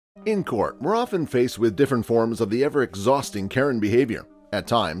In court, we're often faced with different forms of the ever-exhausting Karen behavior. At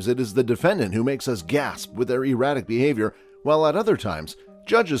times, it is the defendant who makes us gasp with their erratic behavior, while at other times,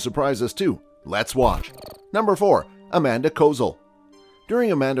 judges surprise us too. Let's watch. Number 4. Amanda Kozel.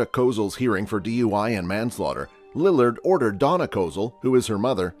 During Amanda Kozel's hearing for DUI and manslaughter, Lillard ordered Donna Kozel, who is her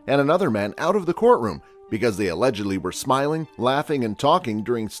mother, and another man out of the courtroom because they allegedly were smiling, laughing, and talking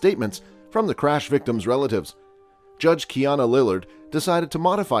during statements from the crash victims' relatives. Judge Kiana Lillard decided to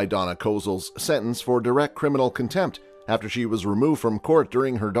modify Donna Kozel's sentence for direct criminal contempt after she was removed from court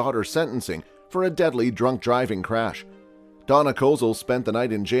during her daughter's sentencing for a deadly drunk driving crash. Donna Kozel spent the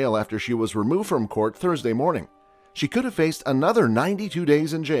night in jail after she was removed from court Thursday morning. She could have faced another 92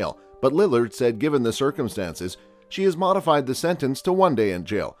 days in jail, but Lillard said given the circumstances, she has modified the sentence to 1 day in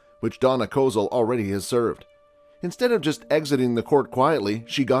jail, which Donna Kozel already has served. Instead of just exiting the court quietly,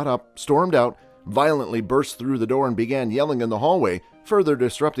 she got up, stormed out, violently burst through the door and began yelling in the hallway, further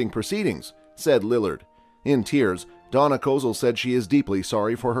disrupting proceedings, said Lillard. In tears, Donna Kozel said she is deeply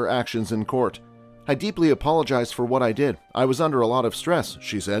sorry for her actions in court. "I deeply apologize for what I did. I was under a lot of stress,"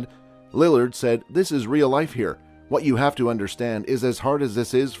 she said. Lillard said, "This is real life here. What you have to understand is as hard as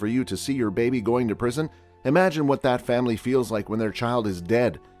this is for you to see your baby going to prison, imagine what that family feels like when their child is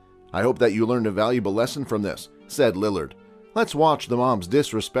dead. I hope that you learned a valuable lesson from this," said Lillard. Let's watch the mom's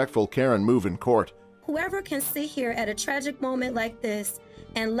disrespectful Karen move in court. Whoever can sit here at a tragic moment like this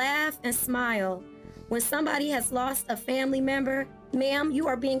and laugh and smile when somebody has lost a family member, ma'am, you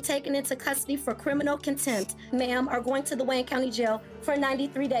are being taken into custody for criminal contempt. Ma'am, are going to the Wayne County Jail for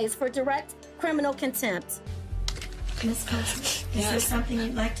 93 days for direct criminal contempt. Ms. Coulson, is there something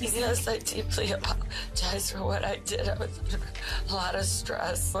you'd like to say? Yes, I deeply apologize for what I did. I was under a lot of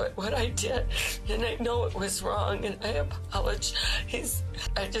stress for what I did, and I know it was wrong, and I apologize.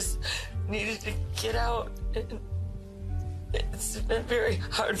 I just needed to get out, and it's been very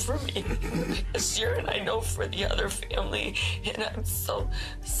hard for me this year, and I know for the other family, and I'm so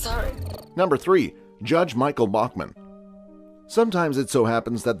sorry. Number 3. Judge Michael Bachman. Sometimes it so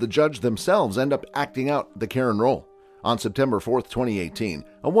happens that the judge themselves end up acting out the Karen role. On September 4, 2018,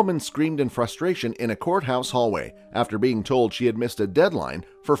 a woman screamed in frustration in a courthouse hallway after being told she had missed a deadline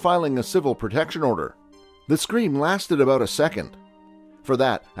for filing a civil protection order. The scream lasted about a second. For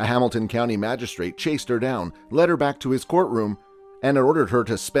that, a Hamilton County magistrate chased her down, led her back to his courtroom, and ordered her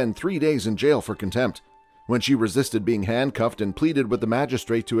to spend 3 days in jail for contempt. When she resisted being handcuffed and pleaded with the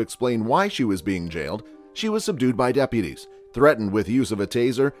magistrate to explain why she was being jailed, she was subdued by deputies, threatened with use of a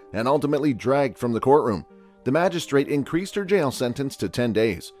taser, and ultimately dragged from the courtroom. The magistrate increased her jail sentence to 10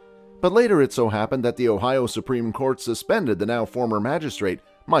 days. But later it so happened that the Ohio Supreme Court suspended the now former magistrate,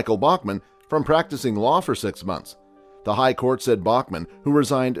 Michael Bachman, from practicing law for 6 months. The High Court said Bachman, who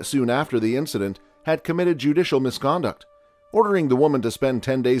resigned soon after the incident, had committed judicial misconduct. Ordering the woman to spend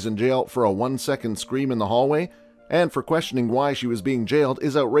 10 days in jail for a 1-second scream in the hallway and for questioning why she was being jailed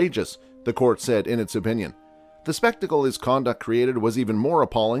is outrageous, the court said in its opinion. The spectacle his conduct created was even more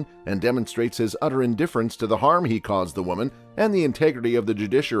appalling and demonstrates his utter indifference to the harm he caused the woman and the integrity of the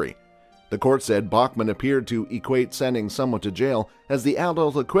judiciary. The court said Bachman appeared to equate sending someone to jail as the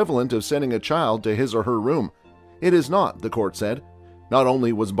adult equivalent of sending a child to his or her room. It is not, the court said. Not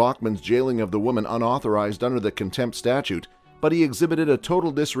only was Bachman's jailing of the woman unauthorized under the contempt statute, but he exhibited a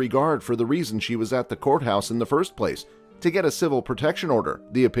total disregard for the reason she was at the courthouse in the first place, to get a civil protection order,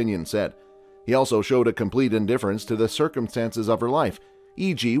 the opinion said. He also showed a complete indifference to the circumstances of her life,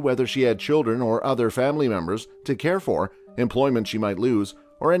 e.g. whether she had children or other family members to care for, employment she might lose,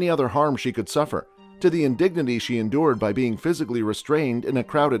 or any other harm she could suffer, to the indignity she endured by being physically restrained in a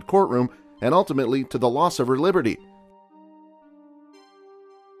crowded courtroom, and ultimately to the loss of her liberty.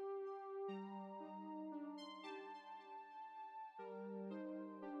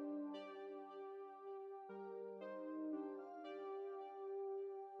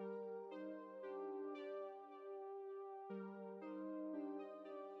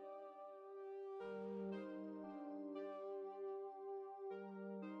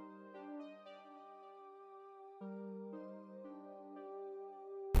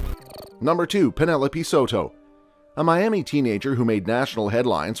 Number 2. Penelope Soto. A Miami teenager who made national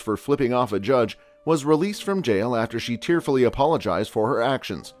headlines for flipping off a judge was released from jail after she tearfully apologized for her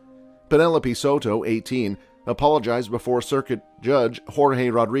actions. Penelope Soto, 18, apologized before Circuit Judge Jorge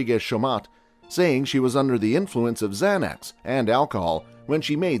Rodriguez Chomat, saying she was under the influence of Xanax and alcohol when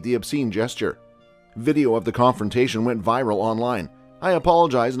she made the obscene gesture. Video of the confrontation went viral online. "I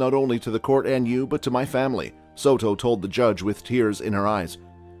apologize not only to the court and you, but to my family," Soto told the judge with tears in her eyes.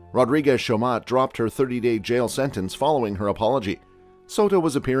 Rodriguez Chomat dropped her 30-day jail sentence following her apology. Soto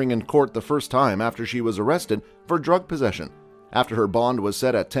was appearing in court the first time after she was arrested for drug possession. After her bond was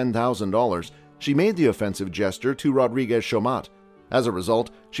set at $10,000, she made the offensive gesture to Rodriguez Chomat. As a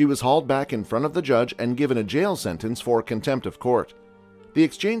result, she was hauled back in front of the judge and given a jail sentence for contempt of court. The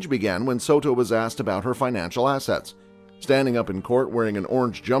exchange began when Soto was asked about her financial assets. Standing up in court wearing an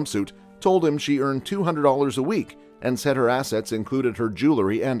orange jumpsuit, told him she earned $200 a week and said her assets included her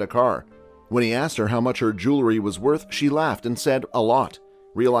jewelry and a car. When he asked her how much her jewelry was worth, she laughed and said, "A lot."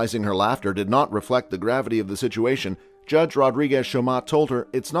 Realizing her laughter did not reflect the gravity of the situation, Judge Rodriguez Chomat told her,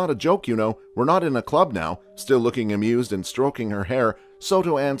 "It's not a joke, you know. We're not in a club now." Still looking amused and stroking her hair,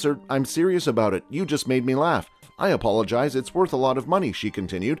 Soto answered, "I'm serious about it. You just made me laugh. I apologize. It's worth a lot of money," she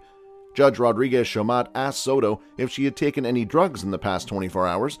continued. Judge Rodriguez Chomat asked Soto if she had taken any drugs in the past 24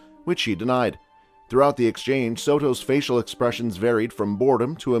 hours, which she denied. Throughout the exchange, Soto's facial expressions varied from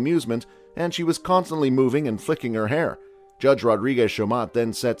boredom to amusement, and she was constantly moving and flicking her hair. Judge Rodriguez Chomat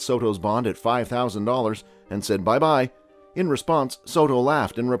then set Soto's bond at $5,000 and said bye-bye. In response, Soto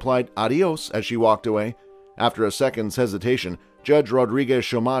laughed and replied adios as she walked away. After a second's hesitation, Judge Rodriguez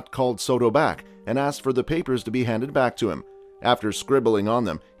Chomat called Soto back and asked for the papers to be handed back to him. After scribbling on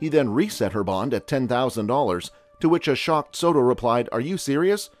them, he then reset her bond at $10,000, to which a shocked Soto replied, "Are you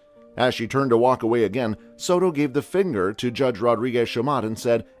serious?" As she turned to walk away again, Soto gave the finger to Judge Rodriguez Chomat and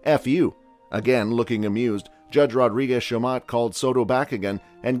said, "F you." Again, looking amused, Judge Rodriguez Chomat called Soto back again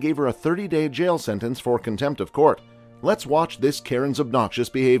and gave her a 30-day jail sentence for contempt of court. Let's watch this Karen's obnoxious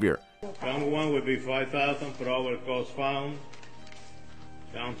behavior. Count 1 would be 5,000 per hour cost found.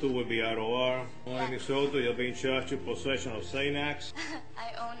 Count 2 would be ROR. On Soto, you're being charged with possession of Xanax.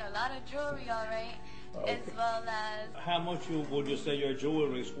 I own a lot of jewelry, all right, as well as... How much would you say your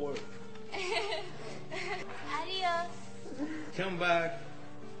jewelry is worth? Adios. Come back.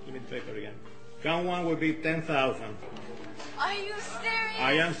 Give me the paper again. Count 1 would be 10,000. Are you serious?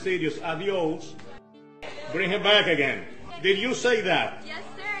 I am serious. Adios. Bring him back again. Did you say that? Yes,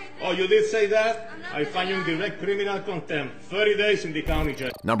 sir. Oh, you did say that? I'm not I find you in gonna lie. direct criminal contempt. 30 days in the county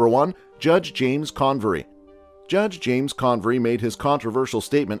jail. Number 1. Judge James Convery. Judge James Convery made his controversial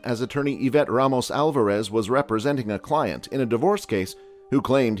statement as attorney Yvette Ramos Alvarez was representing a client in a divorce case who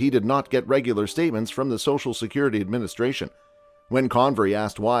claimed he did not get regular statements from the Social Security Administration. When Convery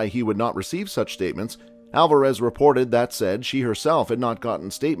asked why he would not receive such statements, Alvarez reported that said she herself had not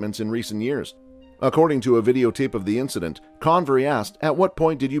gotten statements in recent years. According to a videotape of the incident, Convery asked, "At what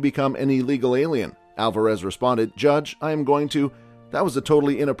point did you become an illegal alien?" Alvarez responded, "Judge, I am going to..." That was a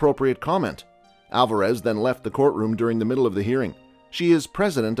totally inappropriate comment. Alvarez then left the courtroom during the middle of the hearing. She is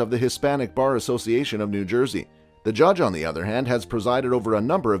president of the Hispanic Bar Association of New Jersey. The judge, on the other hand, has presided over a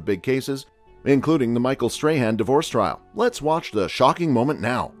number of big cases, including the Michael Strahan divorce trial. Let's watch the shocking moment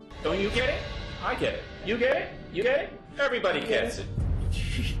now. Don't you get it? I get it. You get it? You get it? Everybody gets it.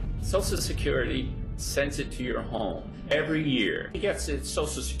 Social Security sends it to your home every year. He gets his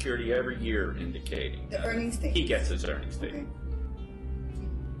Social Security every year indicating. The earnings statement. He gets his earnings statement. Okay.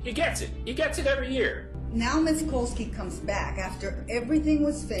 He gets it. He gets it every year. Now Ms. Kolsky comes back after everything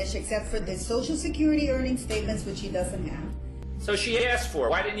was finished except for the Social Security earnings statements, which he doesn't have. So she asked for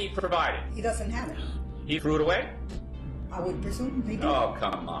it. Why didn't he provide it? He doesn't have it. He threw it away? I would presume he did. Oh,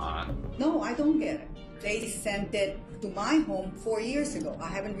 come on. No, I don't get it. They sent it to my home 4 years ago. I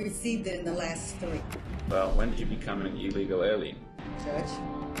haven't received it in the last 3. Well, when did you become an illegal alien? Judge,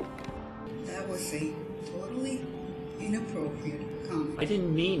 that was a totally inappropriate comment. I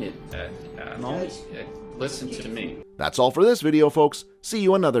didn't mean it. I'm only... listen to me. That's all for this video, folks. See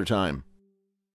you another time.